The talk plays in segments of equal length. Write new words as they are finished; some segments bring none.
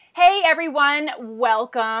everyone,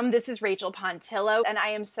 welcome. This is Rachel Pontillo, and I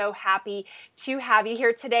am so happy to have you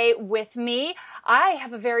here today with me. I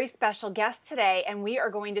have a very special guest today, and we are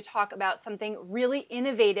going to talk about something really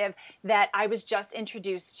innovative that I was just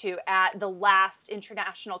introduced to at the last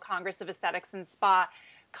International Congress of Aesthetics and Spa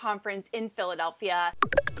conference in Philadelphia.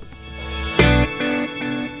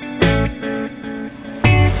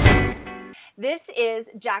 This is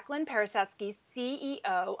Jaclyn Peresetsky,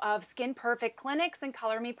 CEO of Skin Perfect Clinics and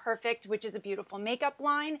Color Me Perfect, which is a beautiful makeup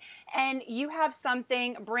line. And you have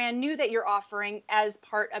something brand new that you're offering as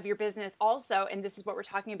part of your business also, and this is what we're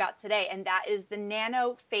talking about today, and that is the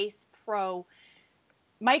Nano Face Pro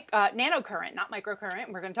Nanocurrent, not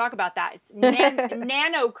microcurrent. We're going to talk about that. It's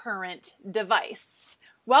Nanocurrent device.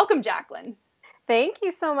 Welcome, Jaclyn. Thank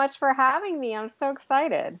you so much for having me. I'm so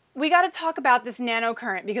excited. We got to talk about this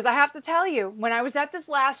nanocurrent because I have to tell you, when I was at this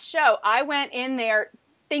last show, I went in there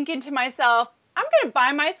thinking to myself, I'm going to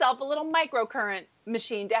buy myself a little microcurrent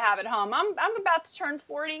machine to have at home. I'm about to turn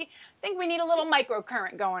 40. I think we need a little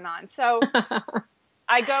microcurrent going on. So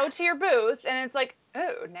I go to your booth and it's like,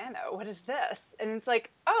 oh, nano, what is this? And it's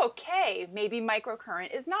like, okay, maybe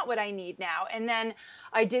microcurrent is not what I need now. And then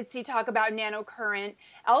I did see talk about nanocurrent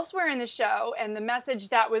elsewhere in the show, and the message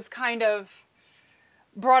that was kind of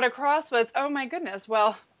brought across was, oh my goodness,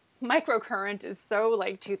 well, microcurrent is so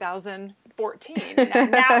like 2014.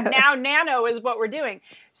 Now nano is what we're doing.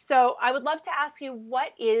 So I would love to ask you,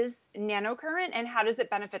 what is nanocurrent and how does it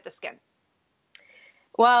benefit the skin?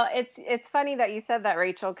 Well, it's funny that you said that,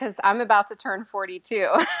 Rachel, because I'm about to turn 42.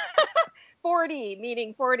 40,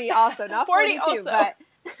 meaning 40 also, not 40 42, also.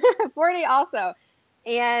 but 40 also.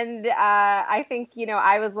 And I think,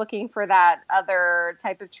 I was looking for that other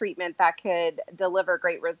type of treatment that could deliver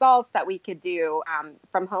great results that we could do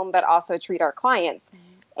from home, but also treat our clients.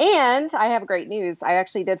 Mm-hmm. And I have great news. I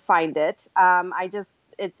actually did find it.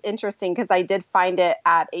 It's interesting because I did find it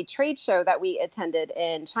at a trade show that we attended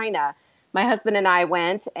in China. My husband and I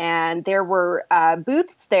went, and there were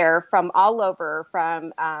booths there from all over,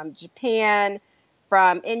 from Japan,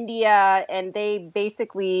 from India, and they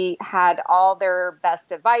basically had all their best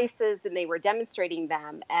devices, and they were demonstrating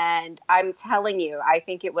them. And I'm telling you, I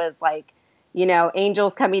think it was like,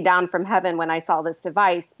 angels coming down from heaven when I saw this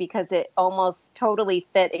device, because it almost totally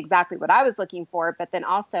fit exactly what I was looking for, but then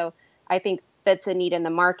also I think fits a need in the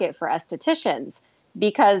market for estheticians.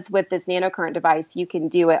 Because with this nanocurrent device, you can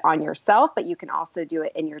do it on yourself, but you can also do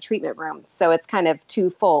it in your treatment room. So it's kind of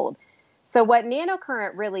twofold. So what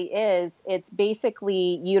nanocurrent really is, it's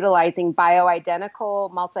basically utilizing bioidentical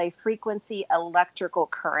multi-frequency electrical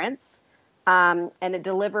currents, and it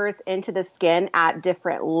delivers into the skin at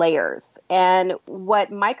different layers. And what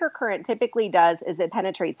microcurrent typically does is it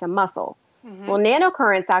penetrates a muscle. Mm-hmm. Well,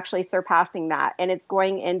 nanocurrent's actually surpassing that, and it's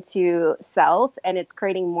going into cells, and it's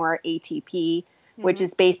creating more ATP, which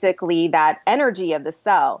is basically that energy of the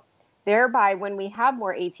cell. Thereby, when we have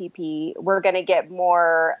more ATP, we're going to get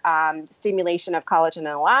more stimulation of collagen and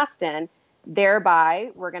elastin.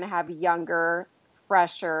 Thereby, we're going to have younger,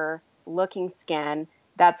 fresher looking skin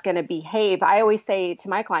that's going to behave. I always say to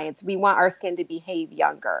my clients, we want our skin to behave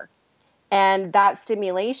younger. And that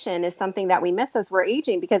stimulation is something that we miss as we're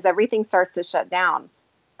aging because everything starts to shut down.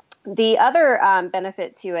 The other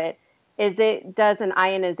benefit to it is it does an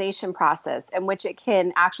ionization process in which it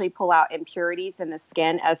can actually pull out impurities in the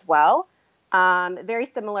skin as well. Very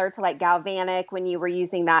similar to like galvanic when you were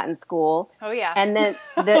using that in school. Oh, yeah. And then,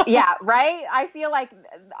 right? I feel like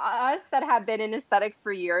us that have been in aesthetics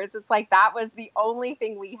for years, it's like that was the only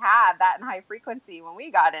thing we had, that in high frequency when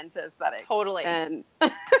we got into aesthetics. Totally. And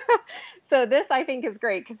so this I think is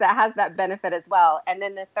great because it has that benefit as well. And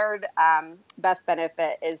then the third best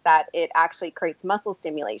benefit is that it actually creates muscle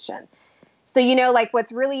stimulation. So, like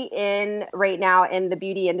what's really in right now in the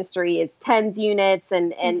beauty industry is TENS units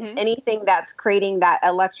and mm-hmm. anything that's creating that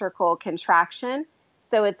electrical contraction.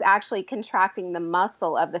 So it's actually contracting the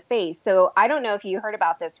muscle of the face. So I don't know if you heard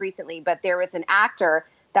about this recently, but there was an actor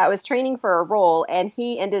that was training for a role, and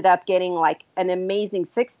he ended up getting like an amazing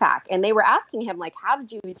six-pack. And they were asking him, like, how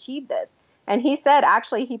did you achieve this? And he said,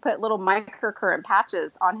 actually, he put little microcurrent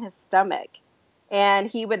patches on his stomach.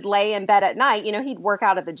 And he would lay in bed at night. He'd work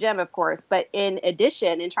out at the gym, of course. But in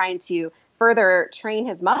addition, in trying to further train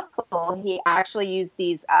his muscle, he actually used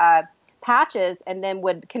these patches and then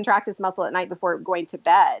would contract his muscle at night before going to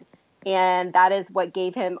bed. And that is what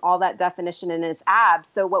gave him all that definition in his abs.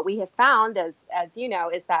 So what we have found, as you know,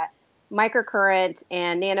 is that microcurrent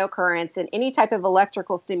and nanocurrents and any type of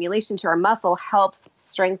electrical stimulation to our muscle helps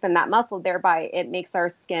strengthen that muscle. Thereby, it makes our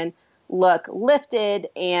skin look lifted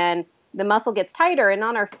and the muscle gets tighter, and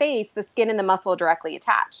on our face, the skin and the muscle are directly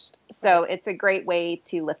attached. So it's a great way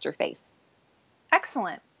to lift your face.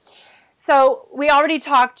 Excellent. So we already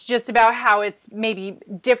talked just about how it's maybe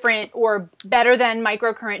different or better than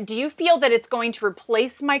microcurrent. Do you feel that it's going to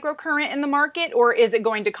replace microcurrent in the market, or is it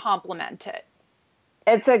going to complement it?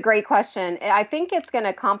 It's a great question. I think it's going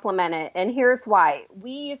to complement it. And here's why.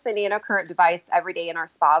 We use the Nanocurrent device every day in our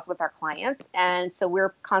spas with our clients. And so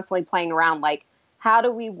we're constantly playing around, like, how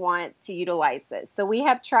do we want to utilize this? So we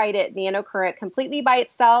have tried it, Nanocurrent, completely by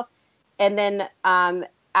itself, and then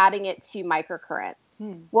adding it to microcurrent.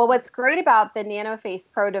 Well, what's great about the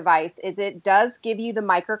NanoFace Pro device is it does give you the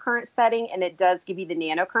microcurrent setting and it does give you the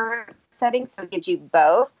nanocurrent setting. So it gives you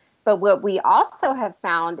both. But what we also have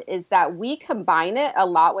found is that we combine it a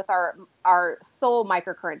lot with our Soul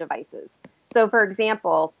microcurrent devices. So for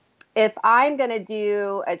example, if I'm going to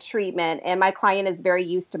do a treatment and my client is very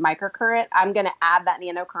used to microcurrent, I'm going to add that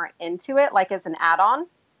nanocurrent into it, like as an add-on.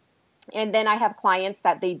 And then I have clients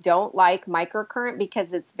that they don't like microcurrent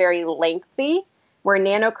because it's very lengthy. Where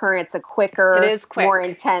nanocurrent's a quicker, it is quick. More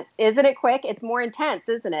intense. Isn't it quick? It's more intense,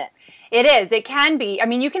 isn't it? It is. It can be. I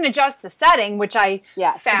mean, you can adjust the setting, which I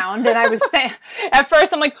found. And I was saying, at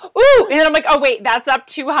first I'm like, ooh. And then I'm like, oh, wait, that's up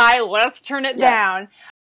too high. Let's turn it down.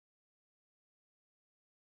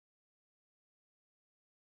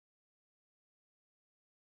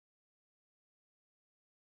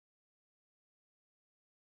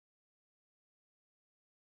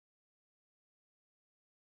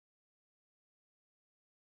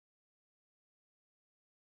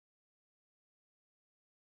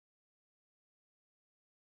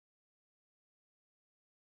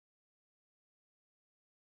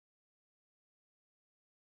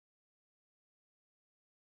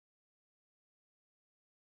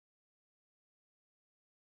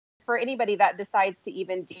 For anybody that decides to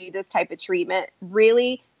even do this type of treatment,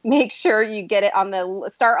 really make sure you get it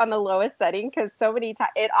start on the lowest setting, because so many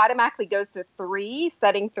times it automatically goes to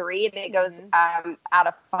setting 3, and it goes out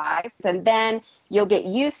of 5. And then you'll get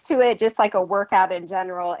used to it, just like a workout in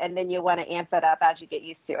general. And then you'll want to amp it up as you get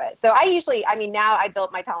used to it. So now I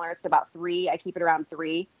built my tolerance to about 3. I keep it around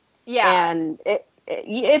 3. Yeah. And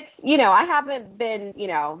it's, I haven't been,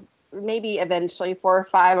 maybe eventually 4 or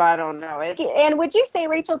 5, I don't know. And would you say,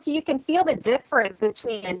 Rachel, you can feel the difference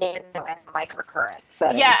between a nano and microcurrent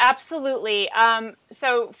setting? Yeah, absolutely.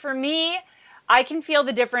 So for me, I can feel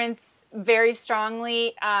the difference very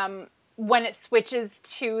strongly when it switches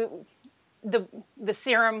to the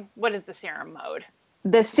serum. What is the serum mode?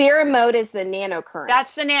 The serum mode is the nanocurrent.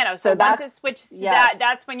 That's the nano. So once it switches to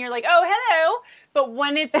that's when you're like, oh, hello. But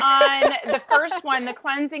when it's on the first one, the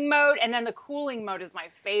cleansing mode, and then the cooling mode is my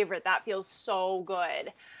favorite. That feels so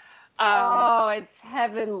good. It's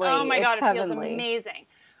heavenly. Oh my God, it feels amazing.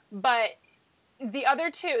 But the other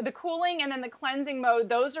two, the cooling and then the cleansing mode,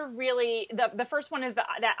 those are really, the first one is that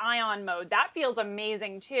ion mode. That feels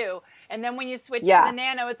amazing too. And then when you switch to the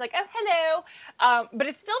nano, it's like, oh, hello. But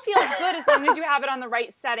it still feels good as long as you have it on the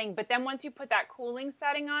right setting. But then once you put that cooling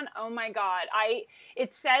setting on, oh my God.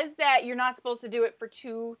 It says that you're not supposed to do it for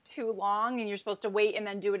too long, and you're supposed to wait and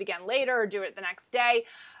then do it again later or do it the next day.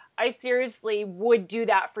 I seriously would do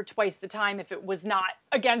that for twice the time if it was not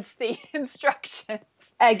against the instructions.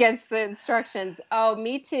 Against the instructions. Oh,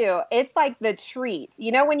 me too. It's like the treat.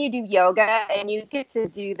 When you do yoga and you get to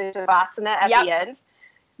do the Shavasana at the end?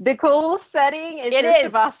 The cool setting is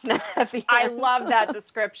Shavasana at the end. I love that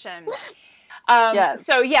description.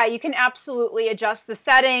 So yeah, you can absolutely adjust the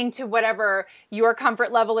setting to whatever your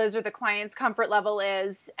comfort level is or the client's comfort level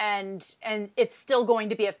is, and it's still going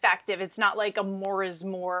to be effective. It's not like a more is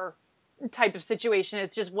more type of situation.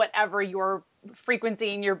 It's just whatever your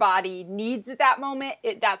frequency in your body needs at that moment.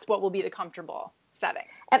 That's what will be the comfortable setting.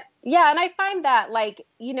 And I find that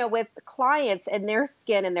with clients and their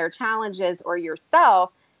skin and their challenges, or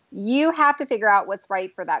yourself, you have to figure out what's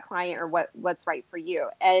right for that client or what's right for you.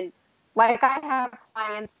 And I have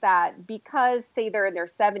clients that, because say they're in their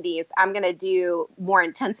 70s, I'm going to do more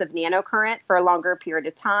intensive nanocurrent for a longer period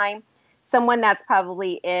of time. Someone that's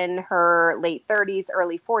probably in her late 30s,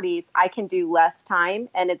 early 40s, I can do less time,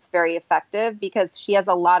 and it's very effective because she has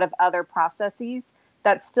a lot of other processes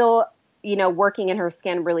that's still, working in her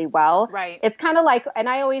skin really well. Right. It's kind of like, and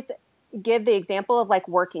I always give the example of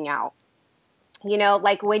working out.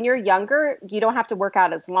 When you're younger, you don't have to work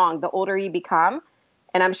out as long. The older you become,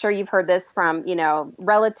 and I'm sure you've heard this from,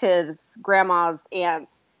 relatives, grandmas,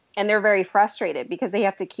 aunts, and they're very frustrated because they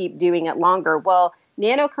have to keep doing it longer. Well,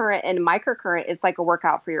 nanocurrent and microcurrent is like a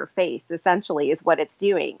workout for your face, essentially, is what it's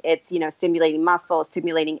doing. It's, stimulating muscle,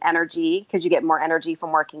 stimulating energy, because you get more energy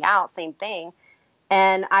from working out, same thing.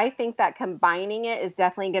 And I think that combining it is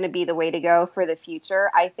definitely going to be the way to go for the future.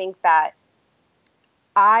 I think that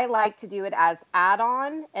I like to do it as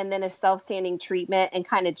add-on and then a self-standing treatment and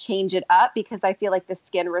kind of change it up because I feel like the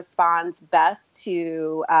skin responds best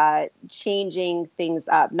to changing things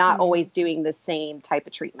up, not always doing the same type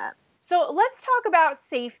of treatment. So let's talk about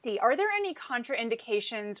safety. Are there any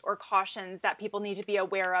contraindications or cautions that people need to be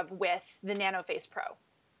aware of with the NanoFace Pro?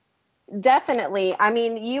 Definitely. I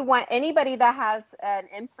mean, you want anybody that has an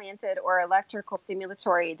implanted or electrical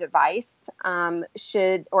stimulatory device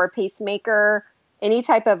or pacemaker, any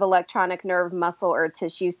type of electronic nerve, muscle, or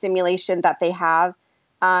tissue stimulation that they have,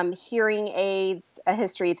 hearing aids, a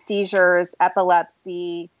history of seizures,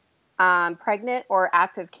 epilepsy, pregnant or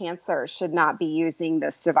active cancer should not be using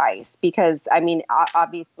this device because, I mean,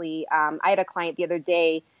 obviously, I had a client the other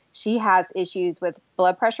day. She has issues with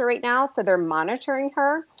blood pressure right now, so they're monitoring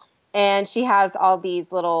her. And she has all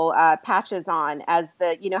these little patches on how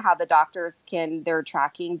the doctors they're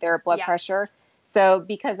tracking their blood pressure. So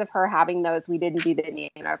because of her having those, we didn't do the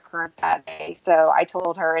nanocurrent that day. So I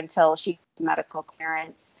told her until she gets medical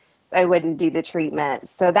clearance, I wouldn't do the treatment.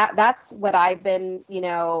 So that's what I've been,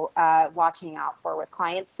 watching out for with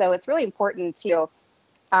clients. So it's really important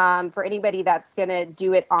for anybody that's going to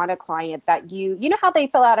do it on a client that you know how they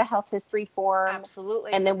fill out a health history form.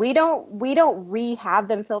 Absolutely. And then we don't have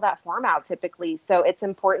them fill that form out typically. So it's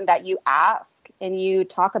important that you ask and you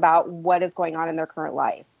talk about what is going on in their current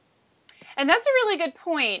life. And that's a really good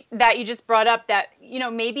point that you just brought up that,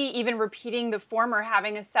 maybe even repeating the form or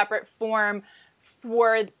having a separate form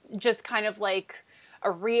for just kind of like a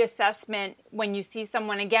reassessment when you see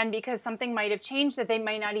someone again, because something might have changed that they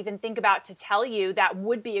might not even think about to tell you that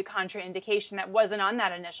would be a contraindication that wasn't on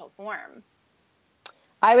that initial form.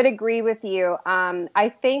 I would agree with you.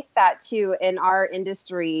 I think that too, in our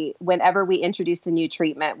industry, whenever we introduce a new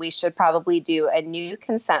treatment, we should probably do a new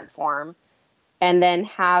consent form and then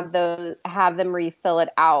have them refill it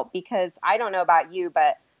out, because I don't know about you,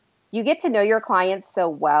 but you get to know your clients so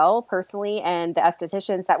well personally, and the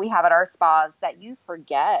estheticians that we have at our spas, that you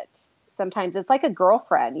forget. Sometimes it's like a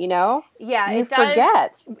girlfriend, Yeah, you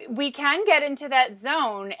forget. We can get into that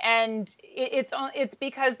zone, and it's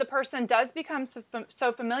because the person does become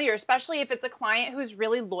so familiar, especially if it's a client who's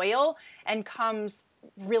really loyal and comes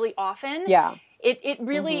really often. Yeah. It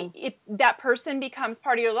really, that person becomes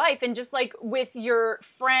part of your life. And just like with your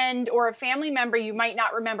friend or a family member, you might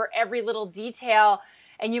not remember every little detail,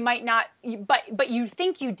 and you might not, but you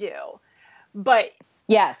think you do. But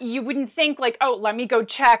yes, you wouldn't think like, oh, let me go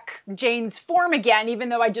check Jane's form again, even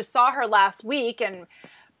though I just saw her last week.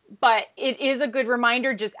 But it is a good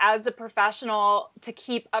reminder, just as a professional, to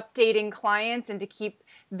keep updating clients and to keep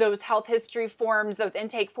those health history forms, those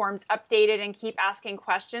intake forms updated, and keep asking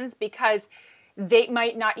questions, because they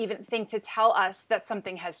might not even think to tell us that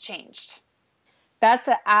something has changed.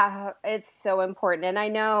 It's so important. And I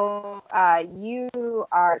know you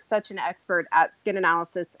are such an expert at skin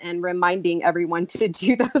analysis and reminding everyone to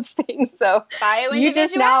do those things. So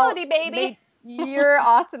bioindividuality, baby. You're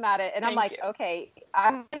awesome at it. And I'm like, okay,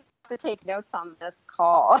 I'm going to have to take notes on this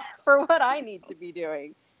call for what I need to be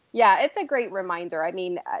doing. Yeah, it's a great reminder. I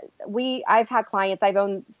mean, I've had clients, I've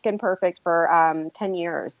owned Skin Perfect for 10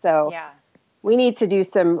 years. So we need to do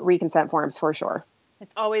some reconsent forms for sure.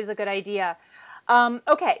 It's always a good idea.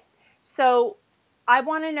 Okay, so I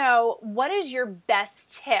want to know, what is your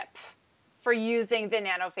best tip for using the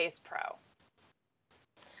NanoFace Pro?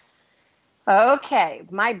 Okay,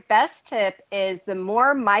 my best tip is the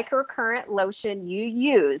more microcurrent lotion you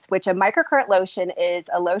use, which a microcurrent lotion is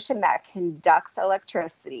a lotion that conducts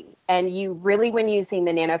electricity. And you really, when using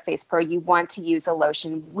the NanoFace Pro, you want to use a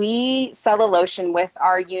lotion. We sell a lotion with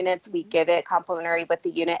our units. We give it complimentary with the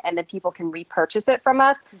unit, and then people can repurchase it from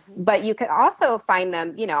us. But you can also find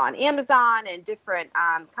them, on Amazon, and different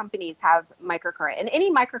companies have microcurrent. And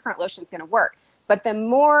any microcurrent lotion is going to work. But the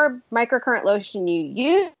more microcurrent lotion you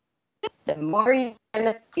use, the more you're going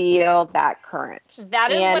to feel that current.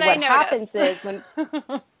 That is what I noticed. Happens is when,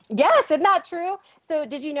 yes, isn't that true? So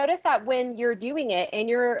did you notice that when you're doing it and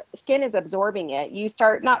your skin is absorbing it, you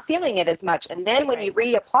start not feeling it as much. And then when you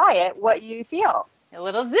reapply it, what you feel? A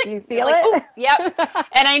little zit. Do you feel it? Ooh, yep.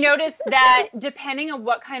 And I noticed that depending on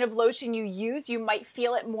what kind of lotion you use, you might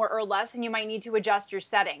feel it more or less, and you might need to adjust your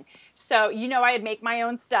setting. So, I had make my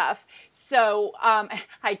own stuff. So I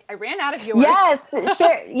ran out of yours.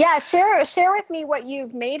 Yes. Share with me what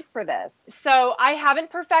you've made for this. So I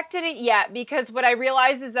haven't perfected it yet, because what I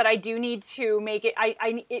realize is that I do need to make it,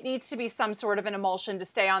 it needs to be some sort of an emulsion to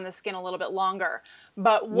stay on the skin a little bit longer.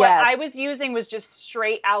 But what I was using was just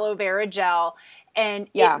straight aloe vera gel. and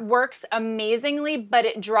Yeah. it works amazingly, but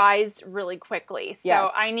it dries really quickly. So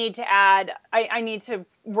Yes. I need to I need to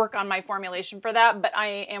work on my formulation for that, but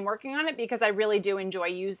I am working on it because I really do enjoy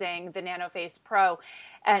using the NanoFace Pro.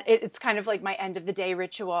 And it's kind of like my end of the day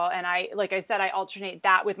ritual. And like I said, I alternate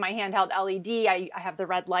that with my handheld LED. I have the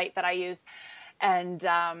red light that I use. And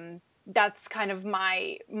that's kind of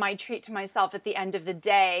my treat to myself at the end of the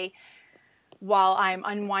day while I'm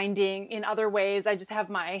unwinding in other ways. I just have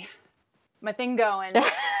my thing going.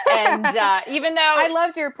 And even though I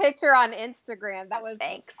loved your picture on Instagram, that was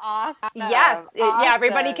thanks. awesome. Yes, awesome. Yeah.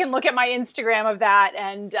 Everybody can look at my Instagram of that,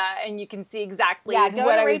 and you can see exactly go what to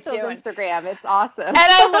I was Rachel's doing. Instagram. It's awesome. And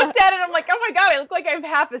I looked at it, and I'm like, oh my god, I look like I'm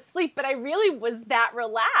half asleep, but I really was that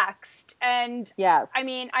relaxed. And yes, I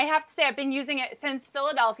mean, I have to say, I've been using it since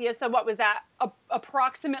Philadelphia. So what was that?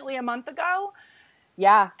 Approximately a month ago.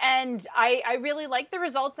 Yeah. And I really like the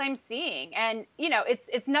results I'm seeing. And, you know,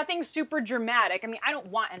 it's nothing super dramatic. I mean, I don't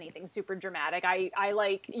want anything super dramatic. I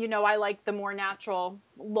like, you know, I like the more natural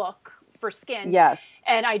look for skin. Yes.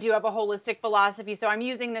 And I do have a holistic philosophy. So I'm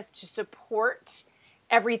using this to support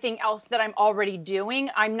everything else that I'm already doing.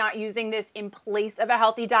 I'm not using this in place of a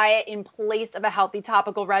healthy diet, in place of a healthy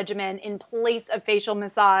topical regimen, in place of facial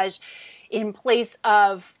massage, in place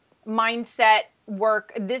of mindset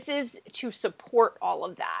work. This is to support all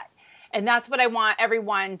of that. And that's what I want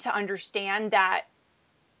everyone to understand, that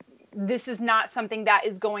this is not something that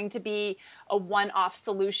is going to be a one-off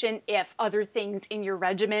solution if other things in your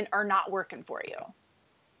regimen are not working for you.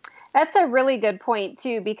 That's a really good point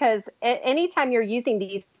too, because anytime you're using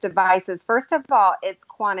these devices, first of all, it's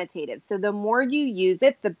quantitative. So the more you use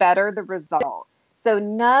it, the better the result. So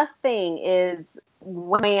nothing is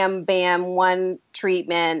wham, bam, one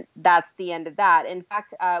treatment, that's the end of that. In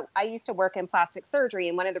fact, I used to work in plastic surgery,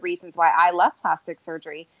 and one of the reasons why I left plastic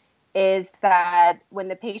surgery is that when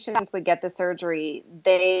the patients would get the surgery,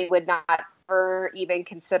 they would not ever even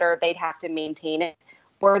consider they'd have to maintain it,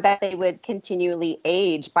 or that they would continually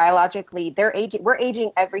age. Biologically, we're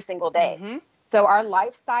aging every single day. Mm-hmm. So our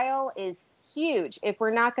lifestyle is huge. If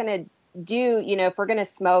we're not going to if we're going to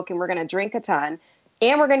smoke and we're going to drink a ton,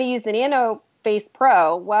 and we're going to use the NanoFace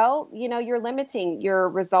Pro, well, you're limiting your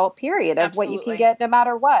result period of Absolutely. what you can get no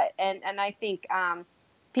matter what. And I think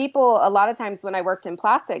people, a lot of times when I worked in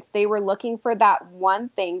plastics, they were looking for that one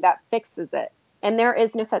thing that fixes it. And there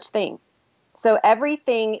is no such thing. So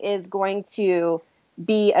everything is going to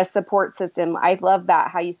be a support system. I love that,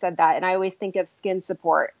 how you said that. And I always think of skin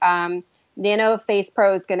support. NanoFace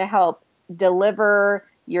Pro is going to help deliver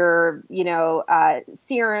your,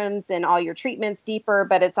 serums and all your treatments deeper,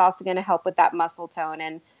 but it's also going to help with that muscle tone.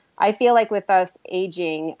 And I feel like with us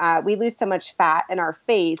aging, we lose so much fat in our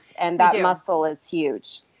face, and that muscle is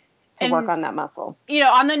huge to work on that muscle.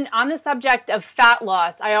 On the subject of fat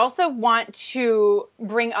loss, I also want to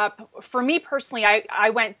bring up, for me personally,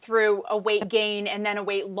 I went through a weight gain and then a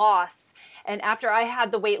weight loss. And after I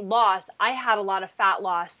had the weight loss, I had a lot of fat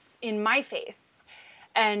loss in my face.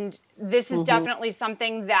 And this is definitely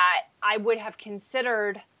something that I would have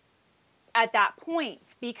considered at that point,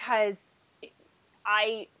 because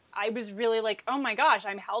I was really like, oh my gosh,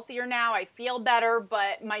 I'm healthier now. I feel better,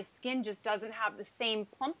 but my skin just doesn't have the same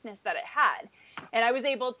plumpness that it had. And I was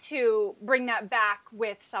able to bring that back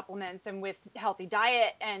with supplements and with healthy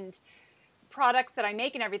diet and products that I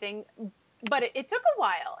make and everything. But it took a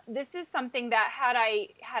while. This is something that had I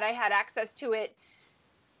had access to it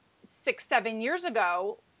 6-7 years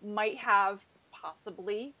ago, might have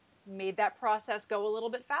possibly made that process go a little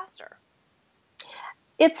bit faster.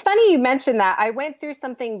 It's funny you mentioned that. I went through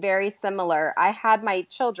something very similar. I had my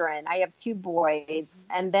children. I have 2 boys.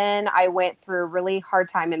 And then I went through a really hard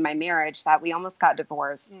time in my marriage that we almost got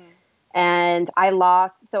divorced. And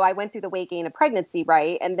so I went through the weight gain of pregnancy,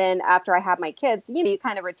 right? And then after I had my kids, you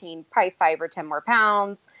kind of retain probably 5 or 10 more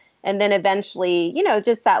pounds. And then eventually,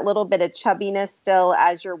 just that little bit of chubbiness still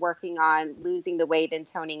as you're working on losing the weight and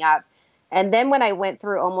toning up. And then when I went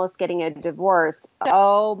through almost getting a divorce,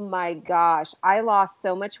 oh my gosh, I lost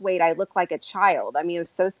so much weight. I looked like a child. I mean, it was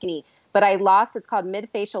so skinny, but it's called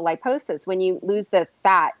midfacial liposis. When you lose the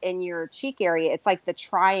fat in your cheek area, it's like the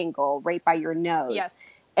triangle right by your nose. Yes.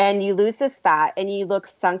 And you lose this fat and you look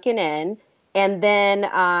sunken in. And then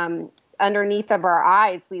underneath of our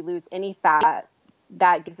eyes, we lose any fat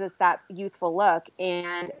that gives us that youthful look.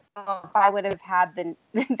 And if I would have had the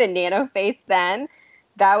NanoFace then,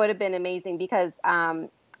 that would have been amazing, because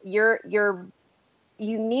you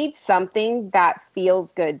need something that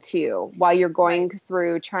feels good too while you're going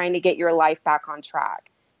through trying to get your life back on track.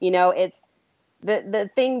 The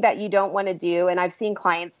thing that you don't want to do, and I've seen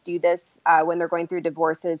clients do this when they're going through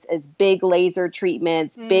divorces, is big laser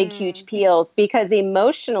treatments, big, huge peels, because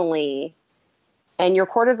emotionally, and your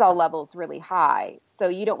cortisol level's really high. So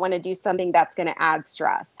you don't want to do something that's going to add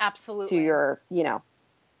stress. Absolutely. To your, No,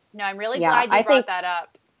 I'm really glad you brought that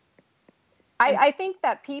up. I think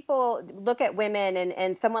that people look at women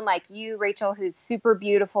and someone like you, Rachel, who's super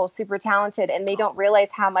beautiful, super talented, and they don't realize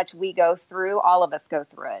how much we go through. All of us go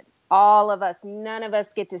through it. All of us, none of us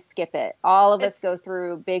get to skip it. All of us go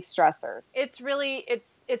through big stressors.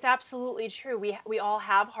 It's absolutely true. We all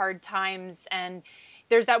have hard times, and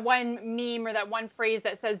there's that one meme or that one phrase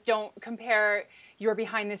that says, don't compare your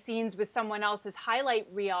behind the scenes with someone else's highlight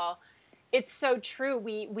reel. It's so true.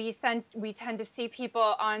 We tend to see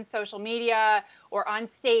people on social media or on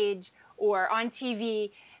stage or on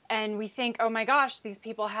TV, and we think, oh my gosh, these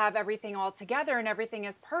people have everything all together and everything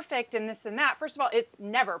is perfect and this and that. First of all, it's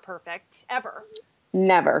never perfect, ever.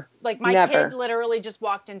 Never. Like my kid literally just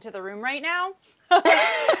walked into the room right now.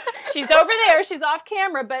 She's over there. She's off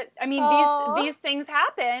camera. But I mean, these things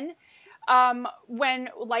happen when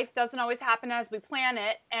life doesn't always happen as we plan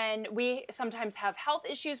it. And we sometimes have health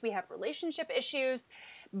issues. We have relationship issues.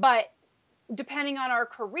 But depending on our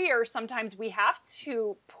career, sometimes we have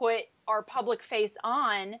to put our public face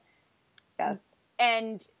on. Yes.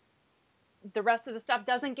 And the rest of the stuff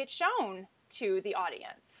doesn't get shown to the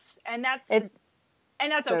audience. And that's so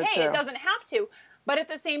okay. True. It doesn't have to. But at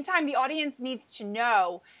the same time, the audience needs to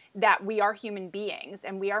know that we are human beings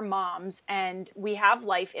and we are moms and we have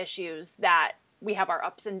life issues, that we have our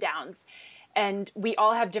ups and downs. And we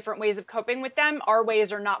all have different ways of coping with them. Our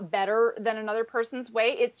ways are not better than another person's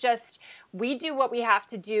way. It's just we do what we have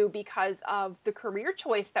to do because of the career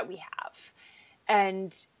choice that we have.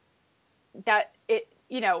 And that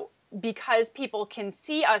because people can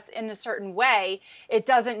see us in a certain way, it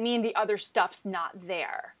doesn't mean the other stuff's not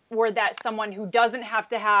there. Or that someone who doesn't have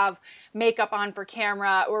to have makeup on for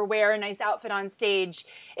camera or wear a nice outfit on stage,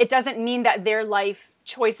 it doesn't mean that their life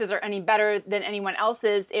choices are any better than anyone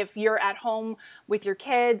else's. If you're at home with your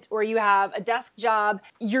kids or you have a desk job,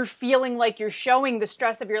 you're feeling like you're showing the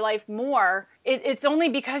stress of your life more. It's only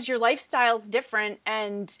because your lifestyle's different,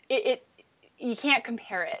 and you can't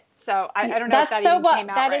compare it. So I don't know if that even came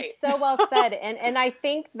out right. That is so well said. And I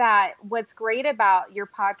think that what's great about your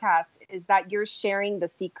podcast is that you're sharing the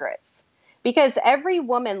secrets, because every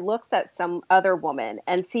woman looks at some other woman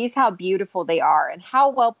and sees how beautiful they are and how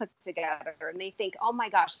well put together. And they think, oh my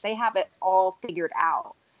gosh, they have it all figured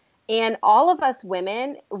out. And all of us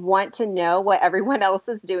women want to know what everyone else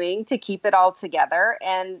is doing to keep it all together,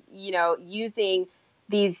 and, using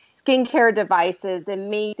these skincare devices,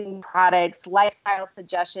 amazing products, lifestyle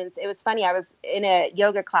suggestions. It was funny. I was in a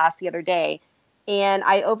yoga class the other day, and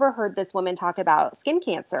I overheard this woman talk about skin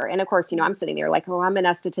cancer. And of course, I'm sitting there like, oh, I'm an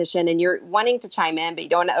esthetician, and you're wanting to chime in, but you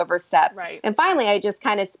don't want to overstep. Right. And finally, I just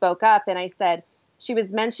kind of spoke up and I said, she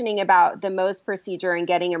was mentioning about the Mohs procedure and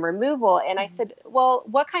getting a removal. And I said, well,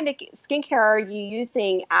 what kind of skincare are you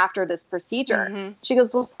using after this procedure? Mm-hmm. She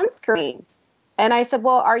goes, well, sunscreen. And I said,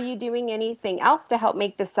 well, are you doing anything else to help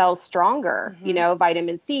make the cells stronger? Mm-hmm.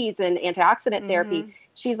 Vitamin C's and antioxidant therapy.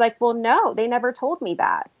 She's like, well, no, they never told me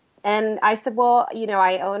that. And I said, well,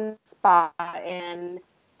 I own a spa and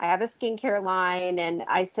I have a skincare line. And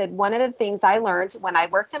I said, one of the things I learned when I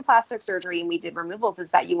worked in plastic surgery and we did removals is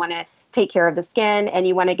that you want to take care of the skin and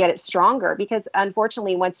you want to get it stronger, because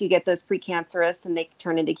unfortunately, once you get those precancerous and they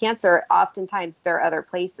turn into cancer, oftentimes there are other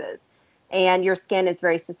places. And your skin is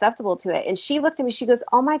very susceptible to it. And she looked at me, she goes,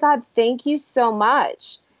 oh my God, thank you so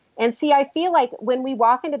much. And see, I feel like when we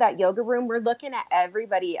walk into that yoga room, we're looking at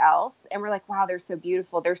everybody else and we're like, wow, they're so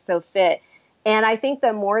beautiful. They're so fit. And I think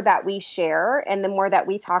the more that we share and the more that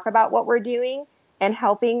we talk about what we're doing and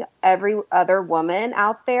helping every other woman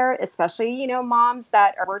out there, especially, moms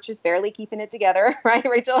that we're just barely keeping it together, right?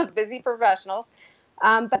 Rachel is busy professionals.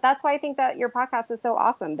 But that's why I think that your podcast is so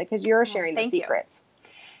awesome, because you're sharing the secrets.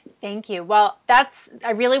 Thank you. Well,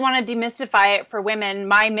 I really want to demystify it for women.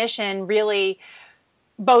 My mission really,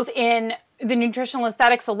 both in the Nutritional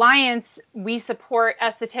Aesthetics Alliance, we support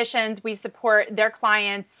estheticians, we support their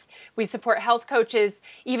clients, we support health coaches.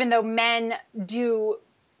 Even though men do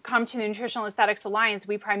come to the Nutritional Aesthetics Alliance,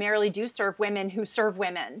 we primarily do serve women who serve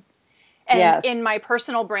women. And in my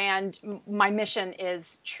personal brand, my mission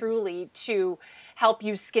is truly to help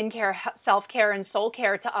use skincare, self-care, and soul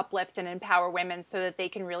care to uplift and empower women so that they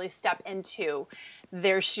can really step into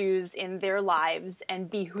their shoes in their lives and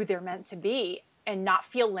be who they're meant to be and not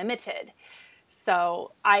feel limited.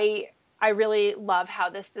 So I really love how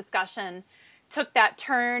this discussion took that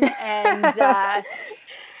turn, and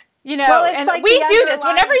You know, Well, it's and like we the do this.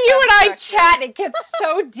 Whenever underlying you and I substructure. chat, it gets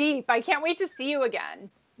so deep. I can't wait to see you again.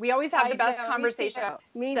 We always have the best conversations.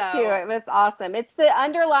 Me So, too. It was awesome. It's the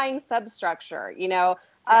underlying substructure, yeah.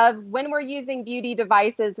 of when we're using beauty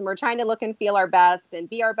devices and we're trying to look and feel our best and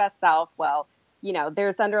be our best self. Well,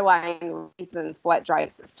 there's underlying reasons what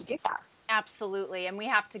drives us to do that. Absolutely. And we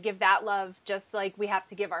have to give that love just like we have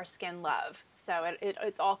to give our skin love. So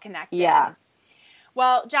it's all connected. Yeah.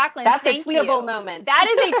 Well, Jaclyn, That's thank a tweetable you. moment. That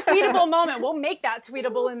is a tweetable moment. We'll make that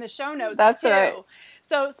tweetable in the show notes That's too. right.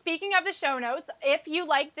 So speaking of the show notes, if you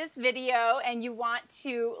like this video and you want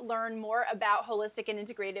to learn more about holistic and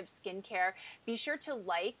integrative skincare, be sure to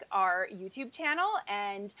like our YouTube channel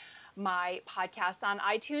and my podcast on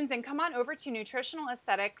iTunes, and come on over to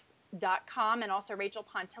nutritionalaesthetics.com and also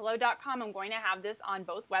rachelpontillo.com. I'm going to have this on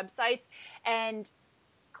both websites, and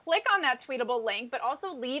click on that tweetable link, but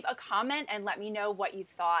also leave a comment and let me know what you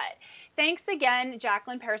thought. Thanks again,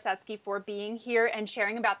 Jaclyn Peresetsky, for being here and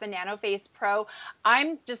sharing about the NanoFace Pro.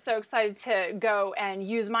 I'm just so excited to go and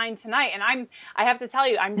use mine tonight. And I have to tell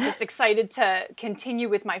you, I'm just excited to continue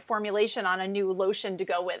with my formulation on a new lotion to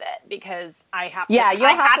go with it, because I have to, Yeah, you'll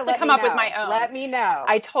have to come up with my own. Let me know.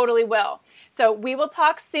 I totally will. So we will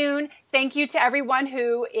talk soon. Thank you to everyone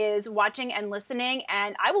who is watching and listening,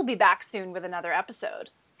 and I will be back soon with another episode.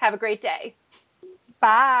 Have a great day.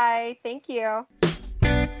 Bye. Thank you.